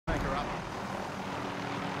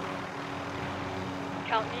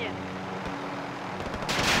Count me in.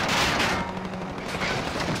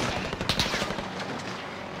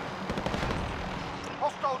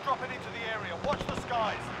 Hostile dropping into the area. Watch the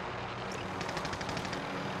skies.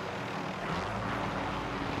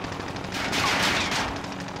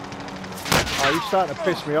 Oh, you're starting to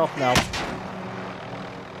piss me off now.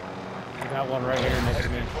 I got one right here next to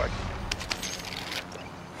me.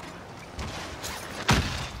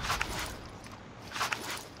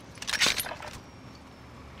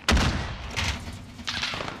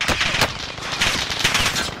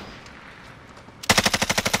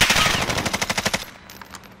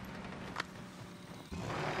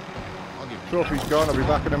 Trophy's gone, I'll be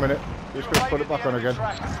back in a minute. Just going to put it back on again. Good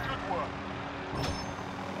work.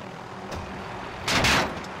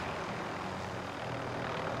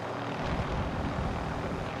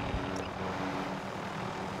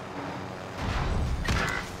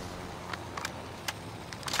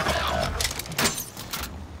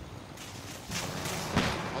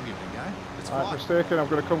 I'll give it a go. It's Alright, fine. mistaken, I'm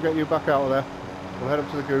going to come get you back out of there. We'll head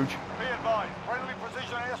up to the gooch. Be advised. Friendly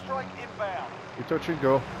precision airstrike inbound. You touch and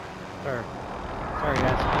go. Sorry. Sorry,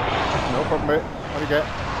 guys. No problem, mate. What do you get?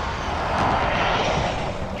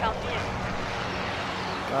 Count me in.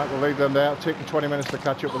 Alright, we'll leave them there. It'll take them 20 minutes to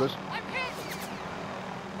catch up with us. I'm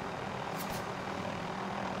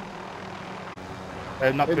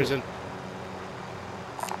hit. Not In- prison.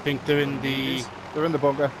 I think they're in the... They're in the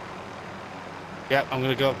bunker. Yep, I'm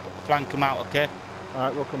gonna go flank them out, okay?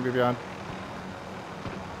 Alright, we'll come give you a hand.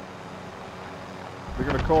 We're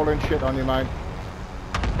going to call in shit on you, mate.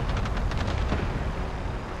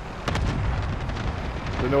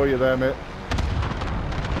 They know you're there, mate.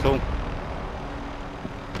 Cool.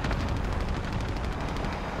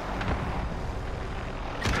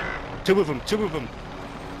 Two of them.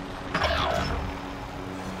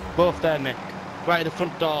 Both there, Nick. Right at the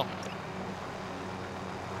front door.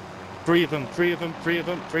 Three of them. They're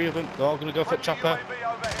all gonna go for the chopper. UAV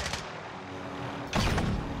overhead.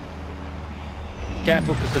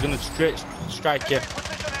 Careful, because they're gonna straight strike you.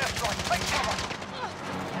 Precision airstrike. Take cover.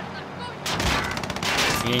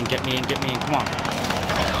 Get me in. Come on.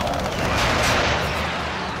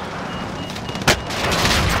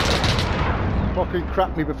 Fucking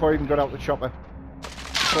crap me before I even got out the chopper.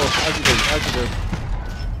 Oh, as you do.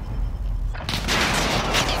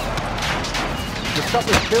 The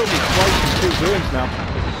chopper's killed me twice in 2 games now.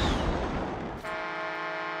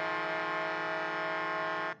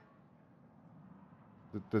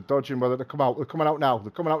 They're dodging whether to come out. They're coming out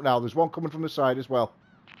now. There's one coming from the side as well.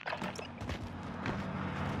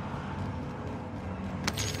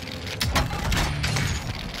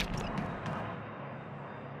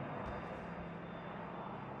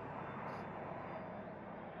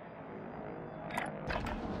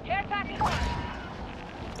 Care package on.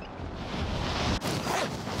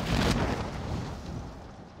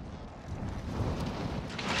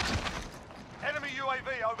 Enemy UAV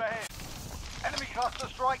overhead. Enemy cluster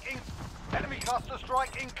strike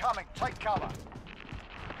incoming. Take cover.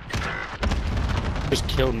 Just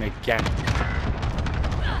killed me again.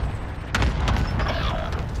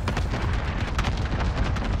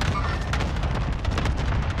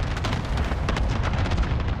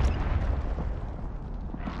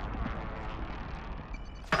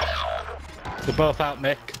 They're both out,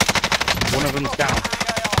 Mick. One of them's down.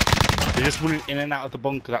 They're just running in and out of the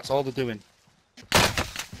bunker, that's all they're doing.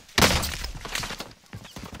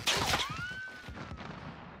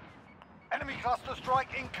 Enemy cluster strike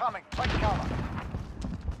incoming. Take cover.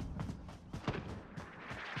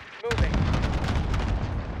 Moving.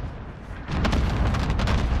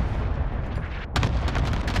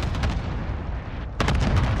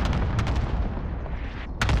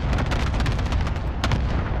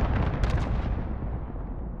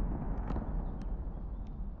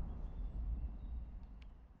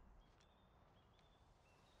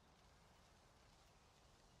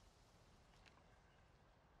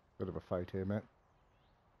 Bit of a fight here, mate.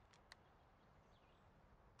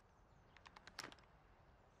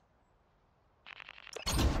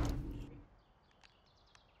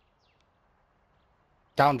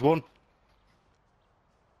 Downed one.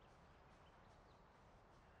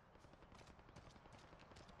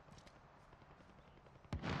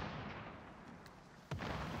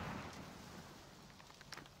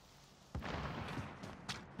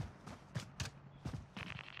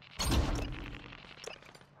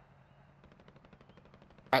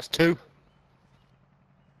 That's two.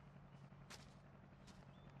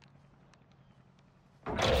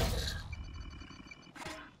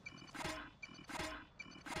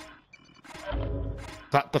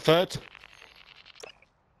 That the third.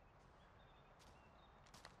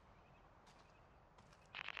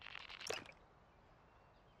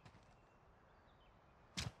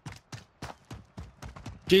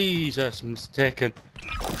 Jesus, mistaken.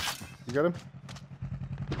 You got him?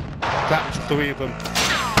 That's 3 of them.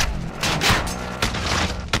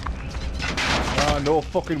 Oh, no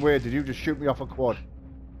fucking way. Did you just shoot me off a quad?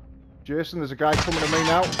 Jason, there's a guy coming to me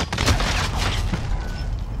now.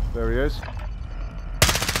 There he is.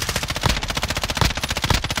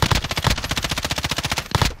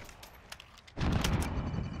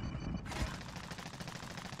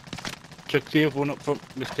 Took the other one up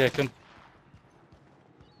front, mistaken.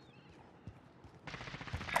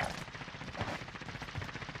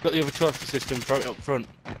 Got the other trophy system, throw it up front.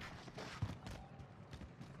 There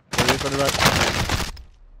he is on the right.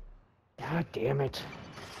 God damn it.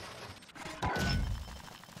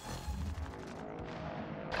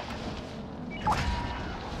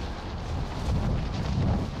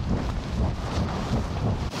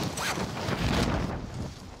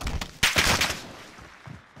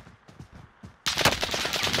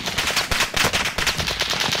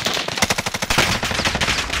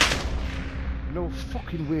 No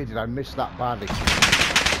fucking way did I miss that badly.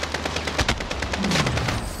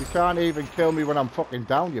 You can't even kill me when I'm fucking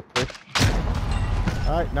down, you prick.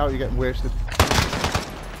 Alright, now you're getting wasted.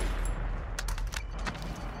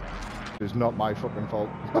 It's not my fucking fault.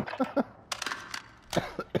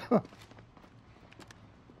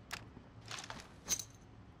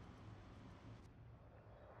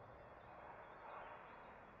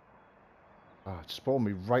 Ah, it spawned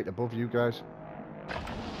me right above you guys.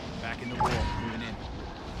 Back in the wall, moving in.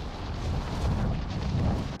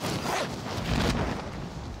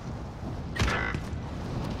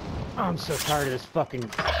 I'm so tired of this fucking...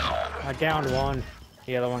 I downed one.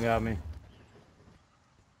 The other one got me.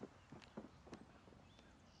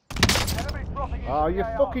 Enemies dropping into Ah, the you're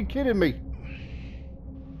AR. fucking kidding me.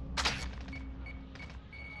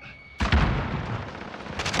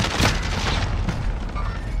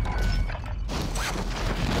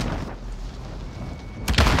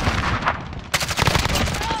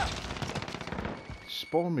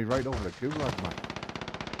 Spawned me right over the gulag, man.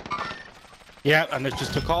 Yeah, and they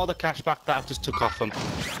just took all the cash back that I just took off them.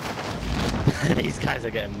 These guys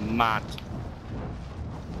are getting mad.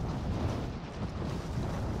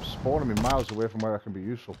 Spawning me miles away from where I can be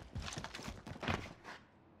useful.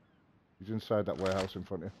 He's inside that warehouse in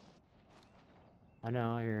front of you. I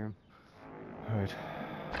know, I hear him. Right.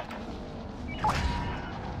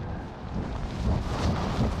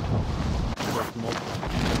 There's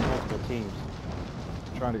multiple teams.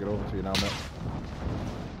 Trying to get over to you now, mate.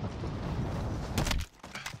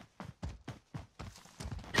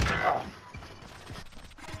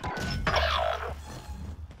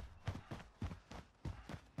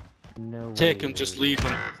 No Take way. them, just leave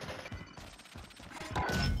them.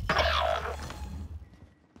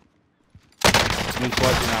 Coming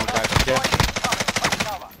towards you now, guys, okay?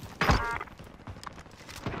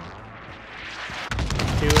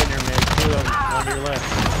 Two in there, man. Two of them. One to your left.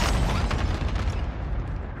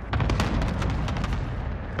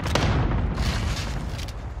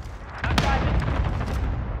 I'm driving.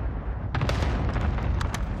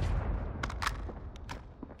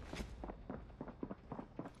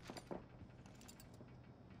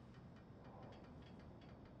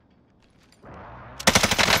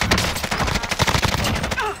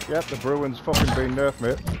 Yep, the Bruins fucking been nerfed,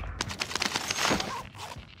 mate.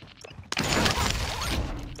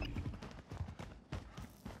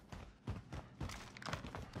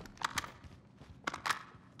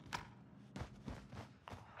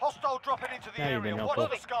 Hostile dropping into the Now you've area. been Watch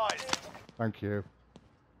helpful. the skies. Thank you.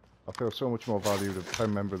 I feel so much more valued as a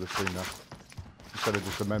member of the team now, instead of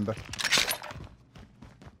just a member.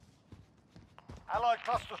 Allied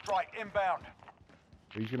cluster strike inbound.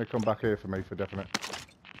 He's gonna come back here for me for definite.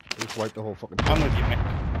 Just wipe the whole fucking I'm with you, Mick.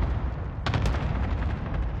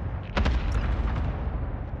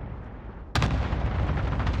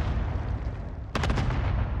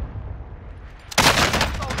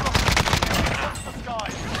 Watch the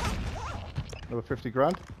skies. Another 50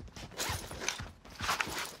 grand.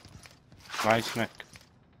 Nice, Mick.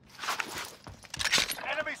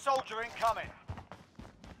 Enemy soldier incoming.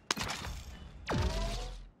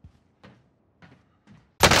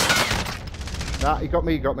 Nah, he got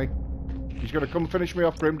me, he got me. He's gonna come finish me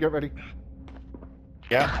off, Grim, get ready.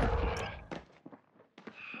 Yeah.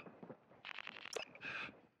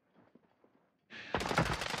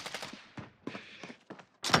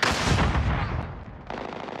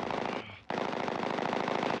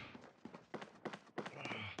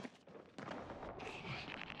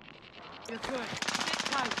 You're good. Sit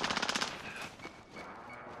tight.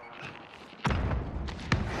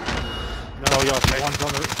 No, y'all. One's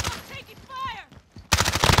on the... Taking fire.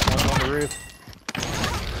 One's on the roof.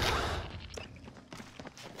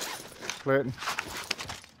 Plating.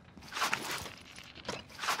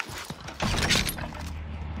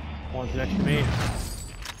 One's next to me.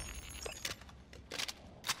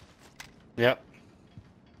 Yep.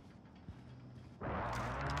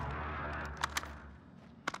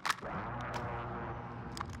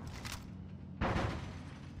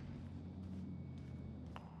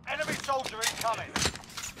 Enemy soldier incoming.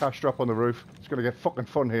 Cash drop on the roof. It's gonna get fucking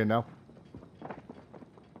fun here now.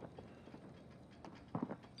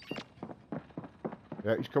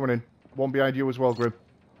 Yeah, he's coming in. One behind you as well, Grim.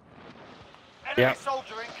 Enemy Yeah.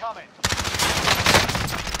 soldier incoming.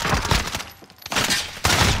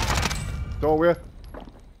 Doorway.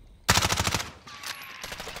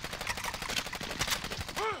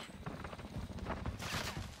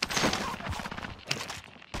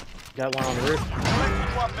 Got one on the roof.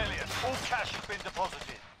 Collected 1 million. All cash has been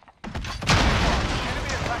deposited.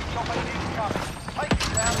 Enemy attack chopper incoming. Take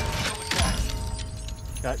it down and steal the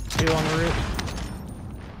cash. Got two on the roof.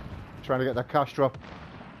 Trying to get that cash drop.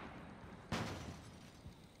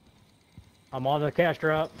 I'm on the cash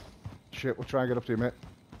drop. Shit, we'll try and get up to you, mate.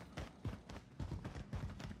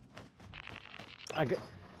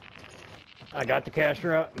 I got the cash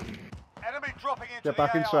drop. Enemy dropping into Get the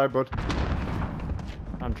back AO. inside, bud.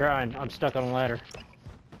 I'm trying. I'm stuck on a ladder.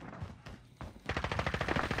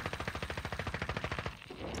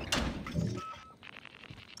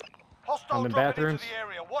 Hostile I'm in dropping bathrooms. into the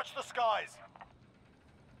area. Watch the skies.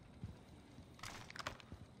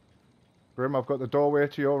 Grim, I've got the doorway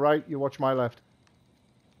to your right. You watch my left.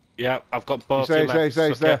 Yep, I've got both. He's your there, lefts,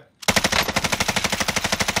 he's there. okay.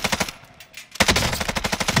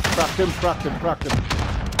 Cracked him.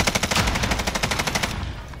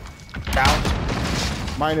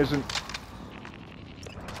 Down. Mine isn't.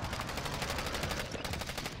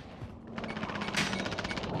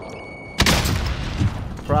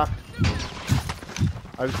 Cracked.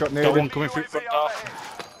 I just got Got nailed. one coming through front door.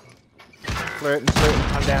 Slating.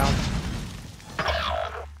 I'm down.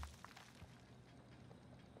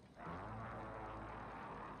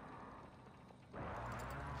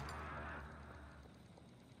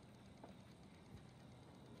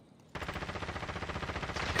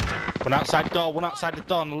 One outside the door, one outside the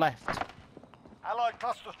door on the left. Allied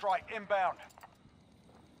cluster strike inbound.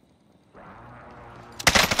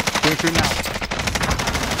 Going through now.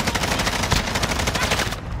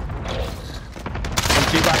 One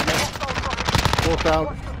two right, mate. Both down.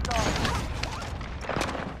 Watch the skies.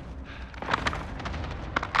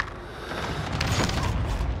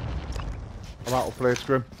 I'm out of place,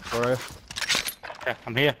 Grim. Where are you? Yeah,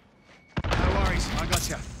 I'm here. No worries, I got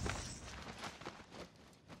you.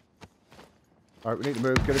 Alright, we need to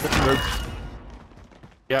move. Get a bit of move.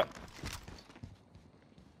 Yep.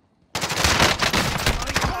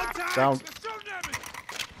 Down.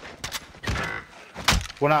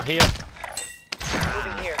 One out here.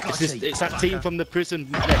 Moving here. It's that team from the prison.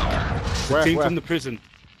 Nick. It's the Where, team where? from the prison.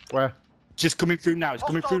 Where? Just coming through now. It's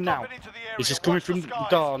coming Hostile through now. dropping into the area. It's just coming Watch the from the skies.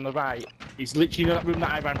 door on the right. He's literally in that room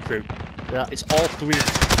that I ran through. Yeah. It's all three.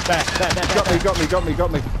 There.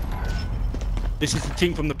 Got me. This is the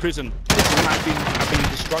team from the prison. This is what I've been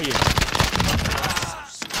destroying.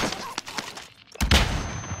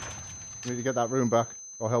 Need to get that room back.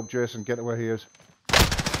 Or help Jason get to where he is.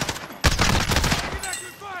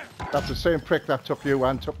 That's the same prick that took you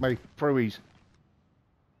and took me. Throughies.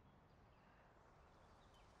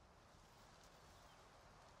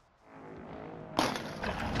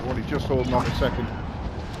 Only just holding on a second.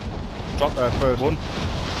 Drop First. one.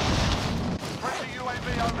 Friendly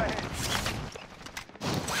UAV overhead.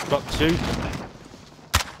 Got two.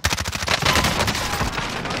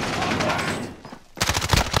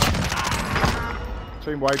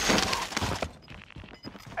 Team wipe.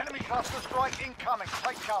 Enemy cluster strike incoming.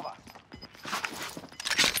 Take cover.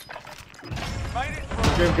 Made it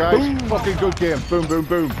through. Game, guys. Fucking good game. Boom, boom,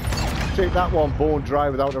 boom. Take that one, bone dry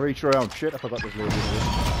without a reach around. Shit, I forgot this lady.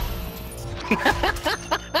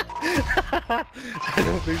 I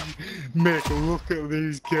don't think. Mate, look at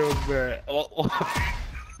these kills, mate. What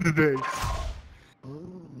this?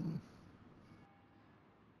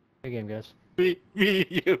 Good game, guys. Me and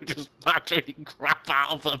you just battering crap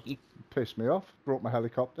out of them. Pissed me off. Broke my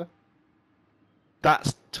helicopter.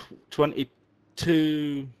 That's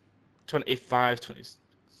 22, 25, 20,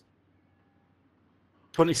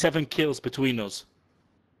 27 kills between us.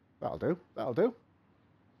 That'll do.